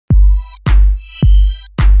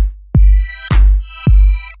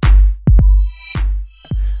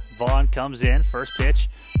Vaughn comes in. First pitch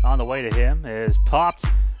on the way to him is popped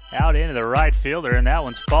out into the right fielder, and that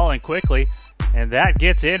one's falling quickly, and that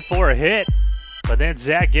gets in for a hit. But then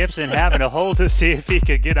Zach Gibson having to hold to see if he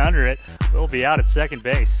could get under it. Will be out at second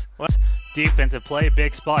base. Defensive play,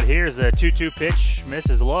 big spot here as the 2-2 pitch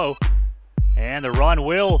misses low. And the run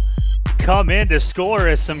will come in to score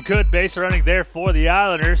as some good base running there for the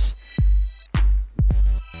Islanders.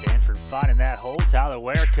 Danford finding that hole. Tyler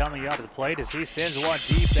Ware coming up to the plate as he sends one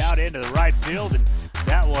deep out into the right field, and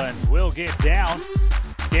that one will get down.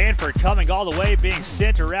 Danford coming all the way, being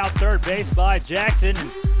sent around third base by Jackson, and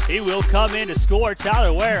he will come in to score.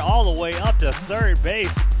 Tyler Ware all the way up to third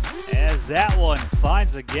base as that one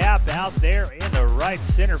finds the gap out there in the right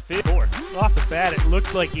center field. Off the bat, it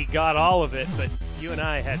looked like he got all of it, but you and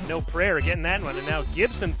I had no prayer of getting that one, and now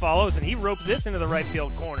Gibson follows, and he ropes this into the right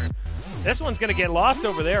field corner. This one's going to get lost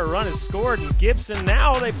over there. A run is scored, and Gibson,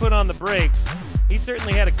 now they put on the brakes. He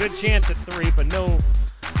certainly had a good chance at 3, but no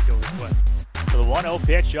go request. So the 1-0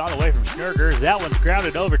 pitch on the way from Schnurger. That one's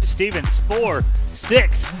grounded over to Stevens.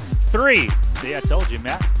 4-6-3. See, I told you,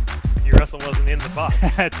 Matt. Your Russell wasn't in the box.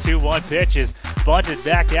 2-1 pitch is bunted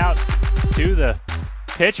back out to the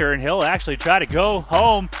pitcher, and he'll actually try to go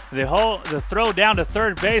home. The throw down to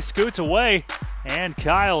third base scoots away, and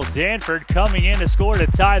Kyle Danford coming in to score to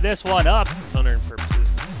tie this one up. Unearned purposes,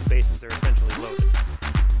 the bases are essentially loaded.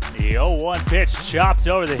 The 0-1 pitch chopped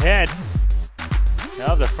over the head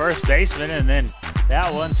of the first baseman, and then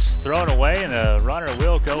that one's thrown away, and the runner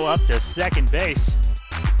will go up to second base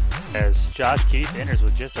as Josh Keith enters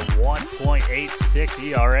with just a 1.86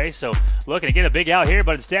 ERA. So looking to get a big out here,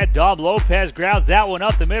 but instead Dom Lopez grounds that one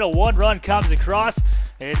up the middle. One run comes across.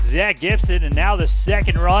 It's Zach Gibson, and now the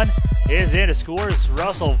second run is in to score as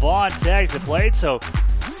Russell Vaughn tags the plate. So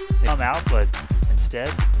they come out, but instead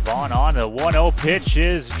Vaughn on the 1-0 pitch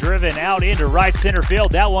is driven out into right center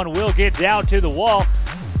field. That one will get down to the wall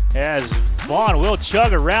as Vaughn will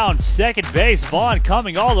chug around second base. Vaughn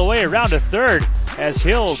coming all the way around to third as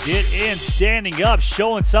he'll get in standing up,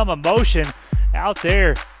 showing some emotion out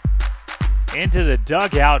there into the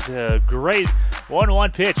dugout. Great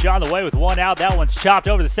 1-1 pitch on the way with one out. That one's chopped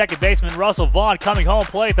over the second baseman. Russell Vaughn coming home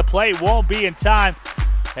plate. The plate won't be in time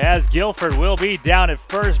as Guilford will be down at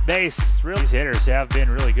first base. These hitters have been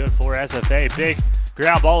really good for SFA. Big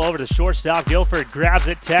ground ball over to shortstop. Guilford grabs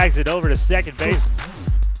it, tags it over to second base.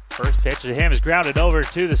 First pitch to him is grounded over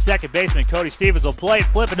to the second baseman. Cody Stevens will play it,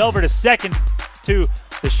 flipping over to second to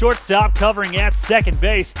the shortstop, covering at second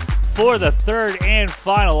base for the third and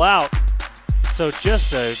final out. So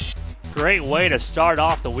just a great way to start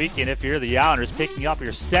off the weekend if you're the Islanders, picking up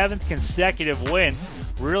your 7th consecutive win,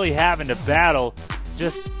 really having to battle,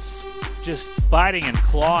 just fighting and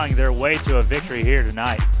clawing their way to a victory here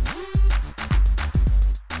tonight.